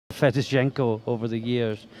Fedoshenko over the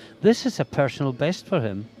years. This is a personal best for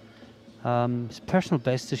him. His personal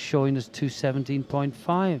best is showing as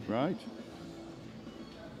 2:17.5. Right.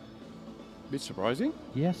 Bit surprising.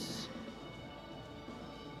 Yes.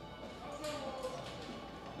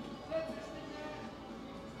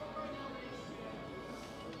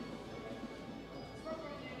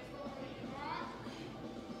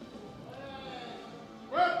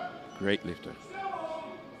 Great lifter.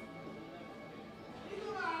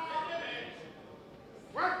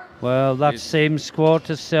 Well, that same squat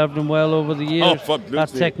has served him well over the years. That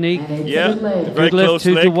technique. Yeah, very good lift, close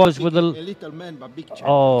 2 leg. to 1 with a little man, but big chap.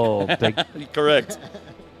 oh, big. Correct.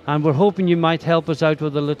 And we're hoping you might help us out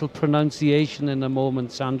with a little pronunciation in a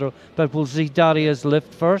moment, Sandro. But we'll see Dariusz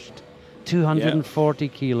lift first. 240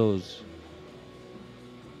 kilos.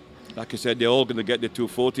 Like I said, they're all going to get the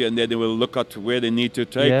 240, and then they will look at where they need to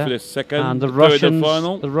take for the second, and the third, and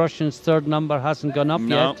final. The Russians' third number hasn't gone up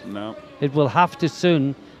yet. No. It will have to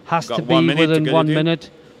soon. Has to be 1 minute within to 1 get it in. minute,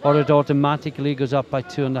 or it automatically goes up by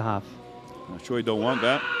 2.5. I'm sure you don't want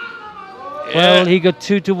that. Well, he got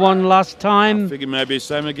 2 to 1 last time. I think it might be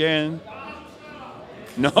Sam again.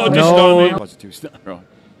 No, No. this time positive. It's not right.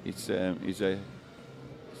 It's a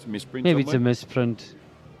misprint. Maybe it's a somewhere. misprint.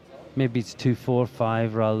 Maybe it's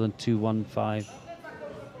 245 rather than 215.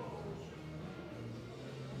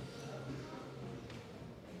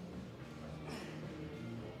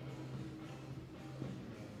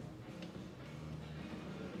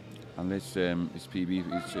 Unless it's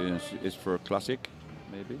PB, it's for a classic,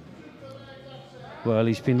 maybe. Well,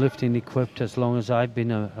 he's been lifting equipped as long as I've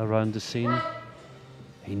been around the scene.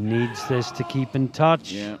 He needs this to keep in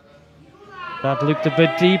touch. Yeah. That looked a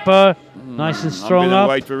bit deeper. Nice and strong I'm gonna up.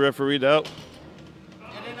 wait for referee though.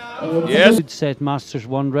 Yes. Good set Masters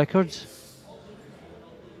 1 records.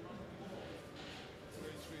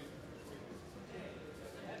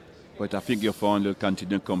 But I think you'll find they'll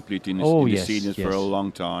continue completing Oh, in the yes, seniors for yes. a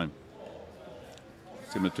long time.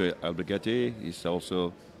 Similar to Alberghetti, he's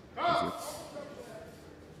also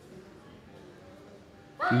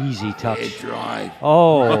Easy touch. head drive.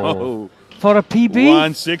 Oh, for a PB?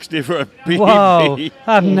 160 for a PB. Wow,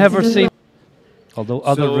 I've never seen. Although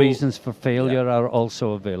other So, reasons for failure are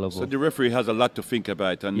also available. So the referee has a lot to think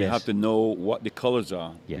about, and you Yes. have to know what the colors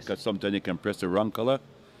are. Yes. Because sometimes you can press the wrong color,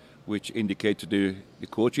 which indicates to the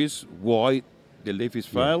coaches why the lift is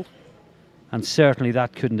failed. And certainly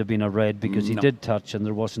that couldn't have been a red because he No. did touch and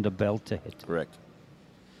there wasn't a belt to hit. Correct.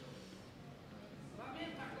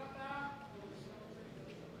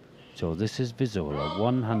 So this is Wszola,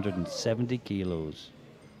 170 kilos.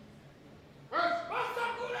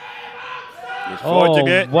 He's Oh, fighting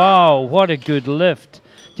it. wow, what a good lift.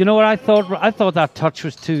 Do you know what I thought? I thought that touch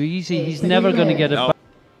was too easy. He's never going to get it No. back.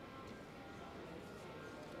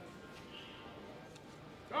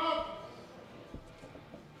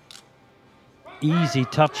 Easy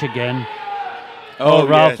touch again. Oh,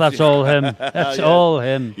 Ralph, yes. that's all him. That's Yeah. all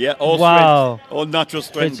him. Yeah, all wow. strength, all natural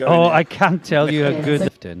strength. It's, going oh, in. I can't tell you how good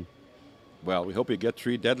lift in. Well, we hope you get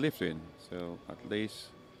 3 deadlifts in. So at least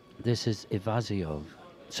This is Ivaziov.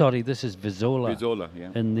 Sorry, this is Wszola Wszola, yeah.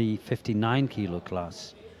 in the 59 kilo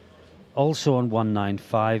class. Also on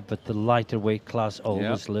 195, but the lighter weight class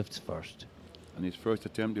always lifts first. And his first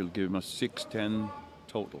attempt, he'll give him a 610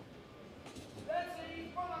 total.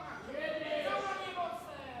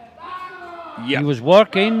 Yeah. He was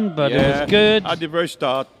working, but it was good. At the very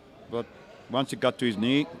start, but once he got to his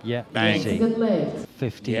knee, Yeah, bang. easy.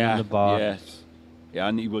 15 on the bar. Yes. Yeah,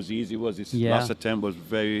 and it was easy. His Yeah. last attempt was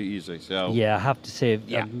very easy. So Yeah, I have to say,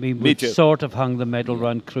 Yeah, I mean, me we've too. sort of hung the medal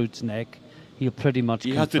round Kroot's neck. He'll pretty much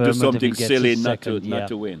he had to confirm do it if he something gets silly his not second, yeah.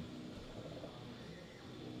 to win.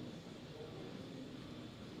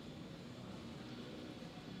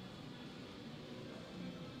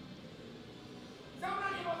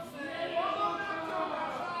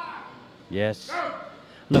 Yes.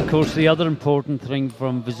 And of course, the other important thing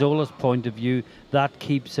from Wszola's point of view, that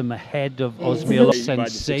keeps him ahead of Osmiel.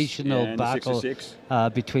 Sensational Yeah, battle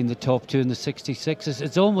 66. Between the top two and the 66s.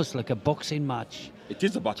 It's almost like a boxing match. It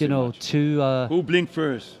is a boxing You know, match. Who blinked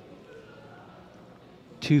first?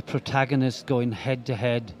 two protagonists going head to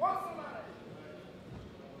head.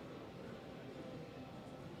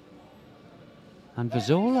 And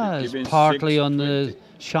Wszola Give him is partly 6, on the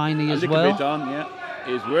shiny A as little well. bit on, yeah.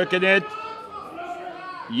 He's working it.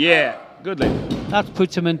 Yeah, good lift. That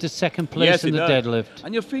puts him into second place Yes, in it the does. deadlift.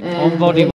 And your feet. On body